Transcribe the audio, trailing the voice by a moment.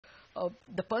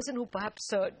the person who perhaps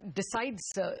decides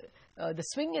the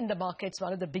swing in the markets,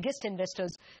 one of the biggest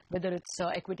investors, whether it's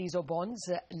equities or bonds.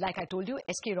 Like I told you,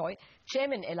 S.K. Roy,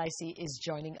 Chairman LIC, is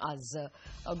joining us.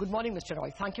 Good morning, Mr.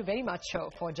 Roy. Thank you very much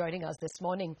for joining us this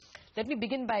morning. Let me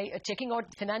begin by checking out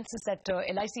finances at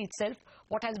LIC itself.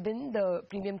 What has been the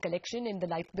premium collection in the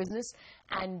life business,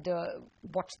 and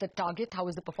what's the target? How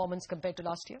is the performance compared to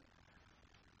last year?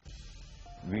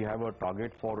 We have a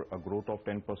target for a growth of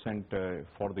 10%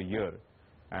 for the year,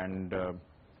 and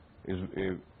in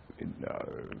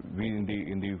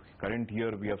the current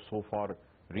year we have so far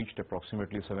reached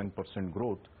approximately 7%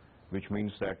 growth, which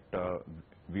means that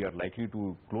we are likely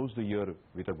to close the year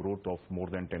with a growth of more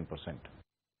than 10%.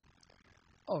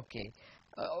 Okay.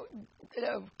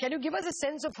 Can you give us a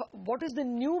sense of what is the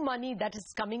new money that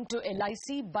is coming to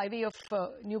LIC by way of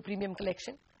new premium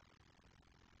collection?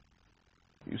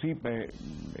 You see,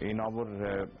 in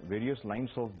our various lines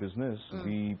of business,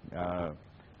 we are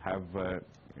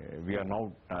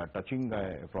now touching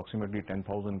approximately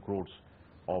 10,000 crores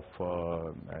of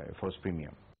first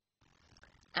premium.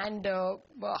 And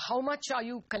how much are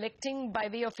you collecting by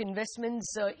way of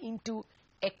investments into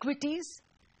equities?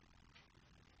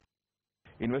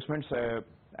 Investments,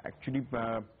 actually,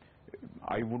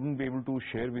 I wouldn't be able to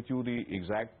share with you the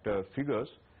exact figures,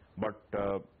 but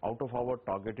out of our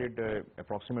targeted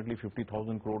approximately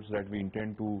 50,000 crores that we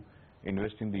intend to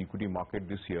invest in the equity market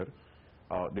this year,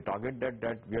 the target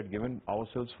that we had given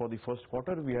ourselves for the first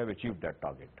quarter, we have achieved that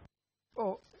target.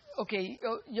 Oh, okay.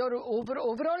 Your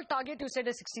overall target, you said,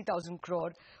 is 60,000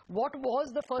 crore. What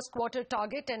was the first quarter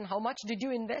target, and how much did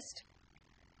you invest?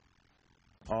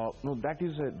 No, that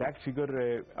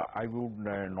figure I would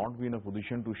not be in a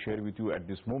position to share with you at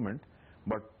this moment,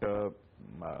 but there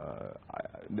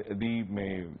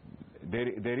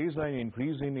is an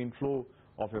increase in inflow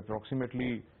of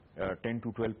approximately 10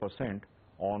 to 12%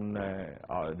 on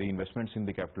the investments in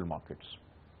the capital markets.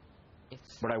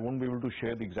 Yes. But I won't be able to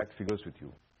share the exact figures with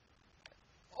you.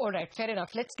 All right, fair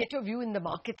enough. Let's get your view in the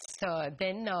markets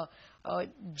then.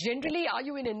 Generally, are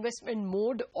you in investment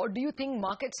mode, or do you think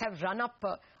markets have run up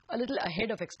a little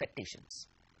ahead of expectations?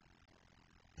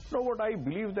 No, what I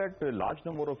believe that a large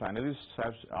number of analysts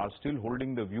are still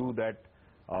holding the view that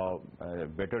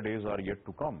better days are yet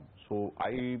to come. So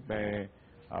I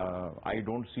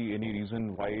don't see any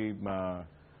reason why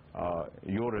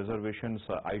your reservations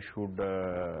I should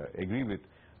agree with.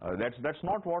 That's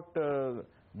not what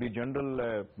the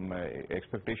general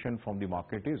expectation from the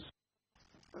market is.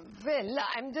 Well,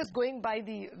 I'm just going by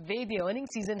the way the earnings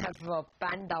season have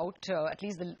panned out, at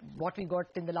least what we got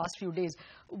in the last few days.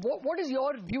 What is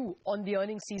your view on the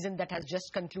earnings season that has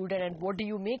just concluded, and what do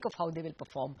you make of how they will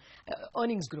perform,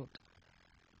 earnings growth?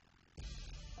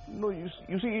 No, you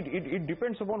see, it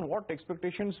depends upon what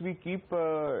expectations we keep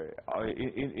in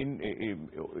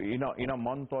a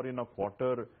month or in a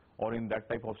quarter or in that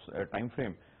type of time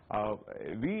frame.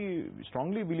 We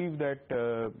strongly believe that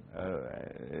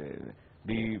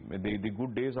the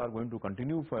good days are going to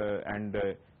continue, and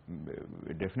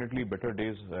definitely better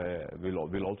days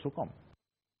will also come.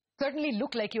 Certainly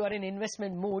look like you are in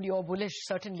investment mode. You're bullish,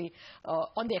 certainly,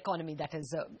 on the economy, that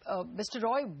is. Mr.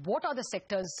 Roy, what are the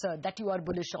sectors that you are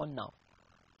bullish on now?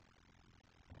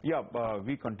 Yeah,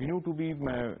 we continue to be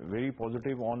very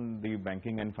positive on the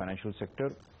banking and financial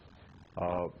sector.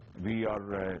 We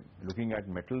are looking at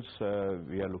metals,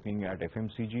 we are looking at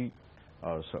FMCG,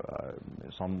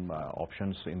 some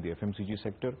options in the FMCG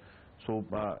sector. So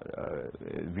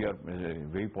we are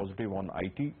very positive on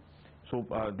IT. So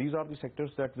these are the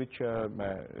sectors that which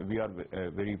we are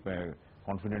very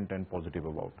confident and positive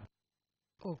about.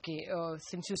 Okay,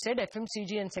 since you said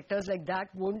FMCG and sectors like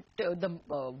that, won't the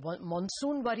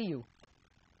monsoon worry you?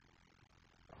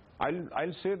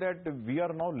 I'll say that we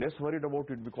are now less worried about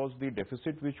it, because the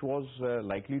deficit which was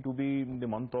likely to be in the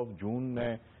month of June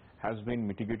has been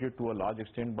mitigated to a large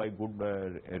extent by good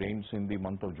rains in the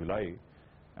month of July,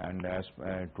 and as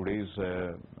today's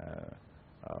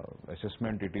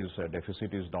assessment, it is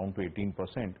deficit is down to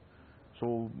 18%.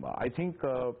 So I think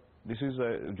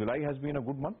July has been a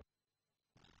good month.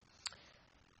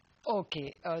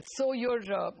 Okay, so your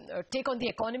take on the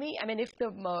economy, I mean, if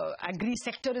the agri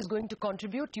sector is going to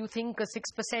contribute, do you think a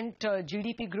 6%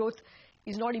 GDP growth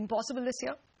is not impossible this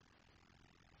year?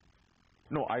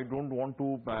 No, I don't want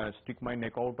to stick my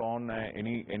neck out on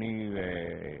any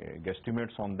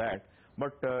guesstimates on that.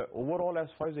 But overall, as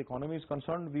far as the economy is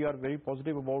concerned, we are very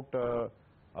positive about the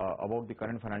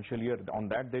current financial year. On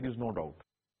that, there is no doubt.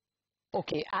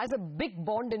 Okay, as a big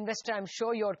bond investor, I'm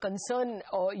sure your concern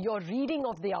or your reading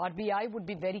of the RBI would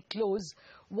be very close.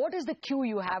 What is the cue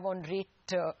you have on rate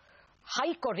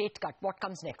hike or rate cut? What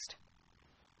comes next?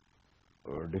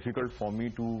 difficult for me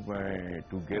to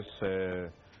guess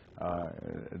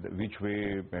which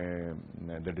way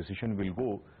the decision will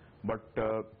go, but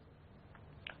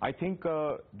I think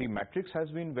the matrix has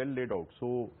been well laid out,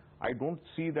 so I don't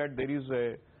see that there is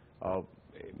a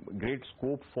great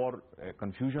scope for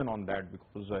confusion on that,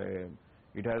 because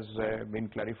it has been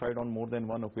clarified on more than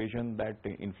one occasion that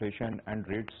inflation and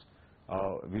rates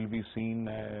will be seen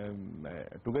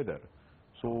together.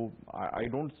 So I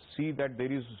don't see that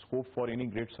there is scope for any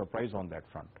great surprise on that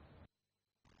front.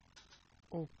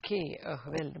 Okay,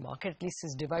 well, the market at least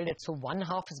is divided, so one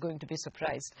half is going to be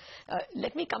surprised.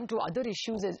 Let me come to other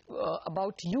issues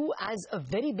about you as a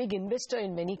very big investor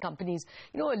in many companies.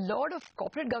 You know, a lot of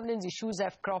corporate governance issues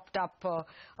have cropped up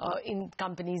in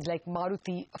companies like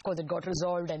Maruti. Of course, it got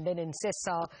resolved, and then in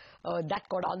Sesa, that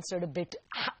got answered a bit.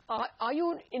 Are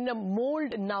you in a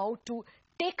mold now to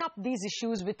take up these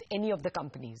issues with any of the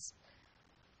companies?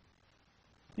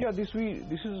 Yeah, this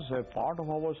is a part of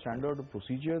our standard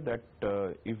procedure that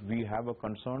if we have a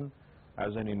concern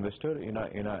as an investor in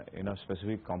a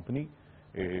specific company,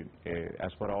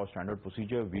 as per our standard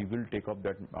procedure, we will take up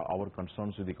that our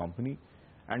concerns with the company,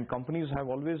 and companies have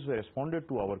always responded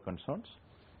to our concerns,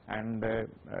 and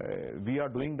we are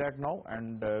doing that now,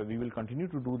 and we will continue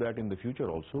to do that in the future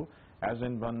also, as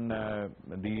and when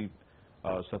the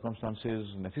circumstances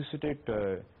necessitate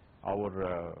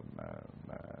our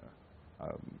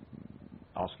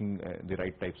asking the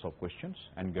right types of questions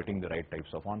and getting the right types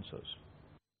of answers.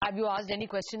 Have you asked any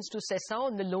questions to Sesa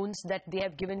on the loans that they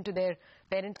have given to their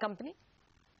parent company?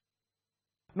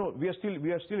 No, we are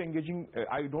still engaging.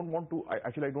 I don't want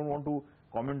to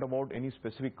comment about any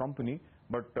specific company,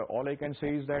 but all I can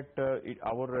say is that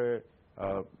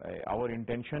our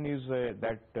intention is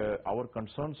that our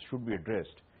concerns should be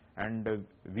addressed, and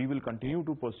we will continue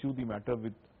to pursue the matter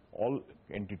with all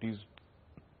entities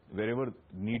wherever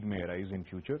need may arise in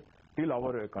future till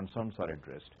our concerns are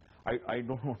addressed. I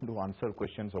don't want to answer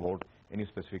questions about any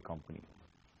specific company.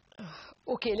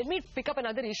 Okay, let me pick up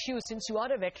another issue. Since you are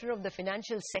a veteran of the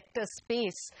financial sector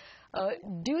space,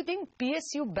 do you think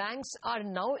PSU banks are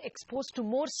now exposed to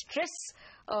more stress,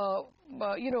 while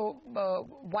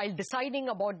deciding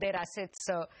about their assets,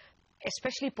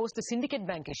 especially post the syndicate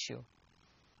bank issue?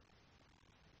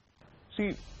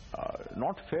 See,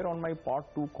 not fair on my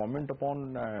part to comment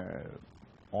upon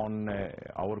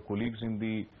our colleagues in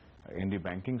the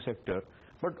banking sector.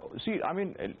 But see, I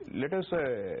mean, let us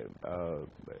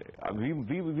we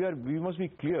must be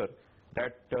clear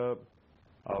that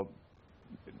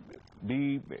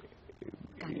the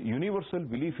universal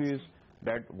belief is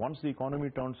that once the economy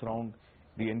turns around,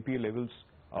 the NPA levels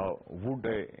would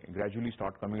gradually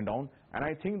start coming down, and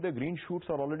I think the green shoots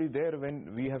are already there.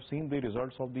 When we have seen the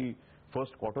results of the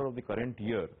first quarter of the current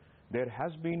year, there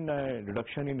has been a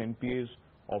reduction in NPAs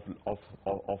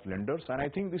of lenders, and I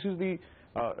think this is the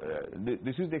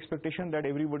expectation that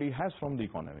everybody has from the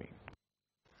economy.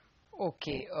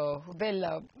 Okay,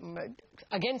 well,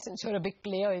 again, since you're a big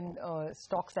player in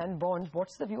stocks and bonds,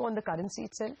 what's the view on the currency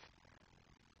itself?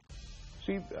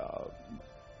 See,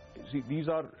 these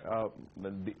are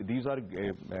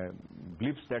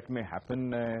blips that may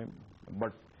happen,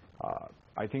 but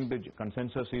I think the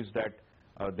consensus is that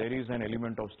there is an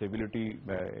element of stability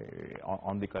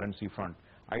on the currency front.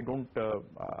 I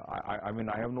mean,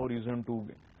 I have no reason to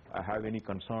have any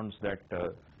concerns that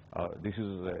this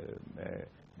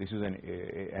is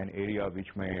an area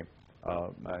which may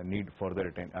need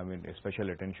further special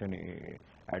attention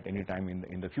at any time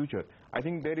in the future. I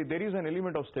think there is an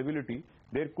element of stability.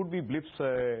 There could be blips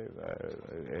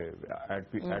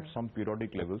at some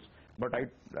periodic levels, but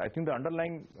I think the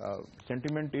underlying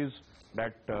sentiment is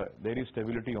that there is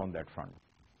stability on that front.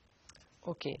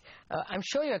 Okay, I'm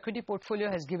sure your equity portfolio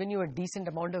has given you a decent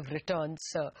amount of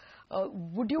returns.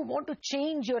 Would you want to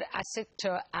change your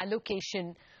asset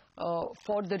allocation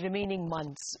for the remaining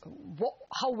months?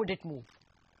 How would it move?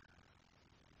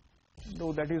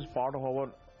 No, that is part of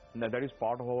our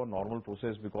normal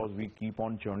process, because we keep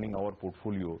on churning our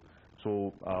portfolio.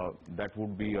 So that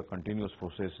would be a continuous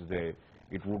process there.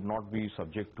 It would not be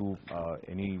subject to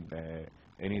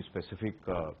any specific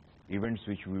events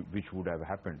which would have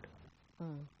happened.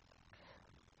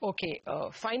 Okay,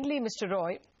 finally, Mr.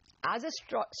 Roy, as a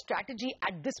strategy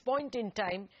at this point in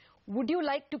time, would you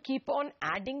like to keep on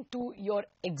adding to your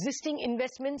existing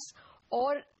investments,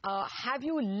 or have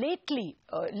you lately,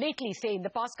 say in the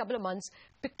past couple of months,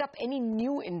 picked up any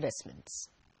new investments?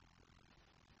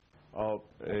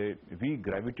 We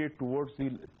gravitate towards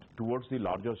the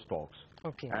larger stocks.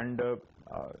 Okay. And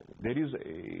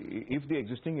if the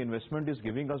existing investment is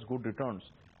giving us good returns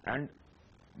and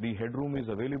the headroom is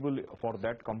available for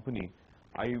that company,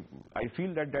 I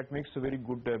feel that that makes a very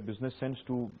good business sense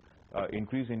to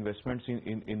increase investments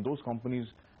in those companies.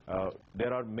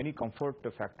 There are many comfort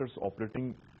factors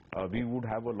operating. We would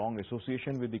have a long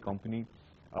association with the company.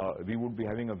 We would be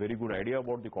having a very good idea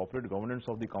about the corporate governance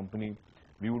of the company.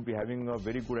 We would be having a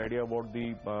very good idea about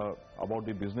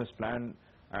the business plan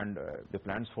and the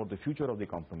plans for the future of the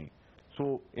company.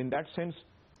 So in that sense,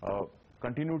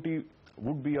 continuity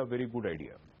would be a very good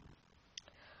idea.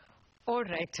 All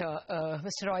right,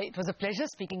 Mr. Roy, it was a pleasure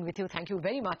speaking with you. Thank you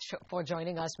very much for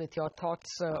joining us with your thoughts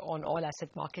on all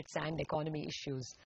asset markets and economy issues.